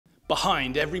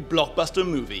Behind every blockbuster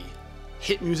movie,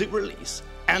 hit music release,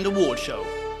 and award show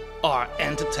are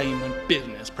entertainment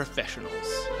business professionals.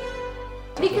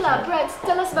 Nicola, Brett,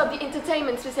 tell us about the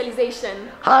entertainment specialization.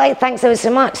 Hi, thanks ever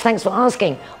so much. Thanks for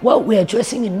asking. Well, we're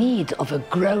addressing a need of a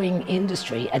growing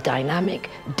industry, a dynamic,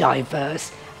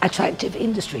 diverse, attractive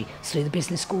industry. So through the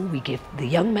business school, we give the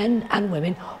young men and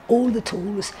women all the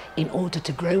tools in order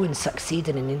to grow and succeed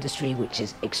in an industry which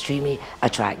is extremely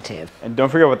attractive. And don't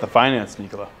forget about the finance,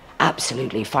 Nicola.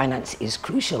 Absolutely, finance is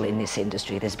crucial in this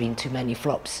industry. There's been too many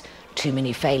flops, too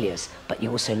many failures, but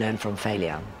you also learn from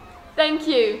failure. Thank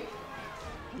you.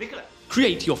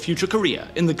 Create your future career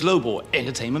in the global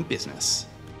entertainment business.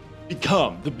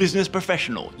 Become the business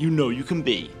professional you know you can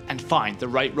be and find the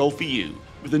right role for you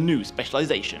with a new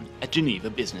specialization at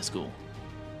Geneva Business School.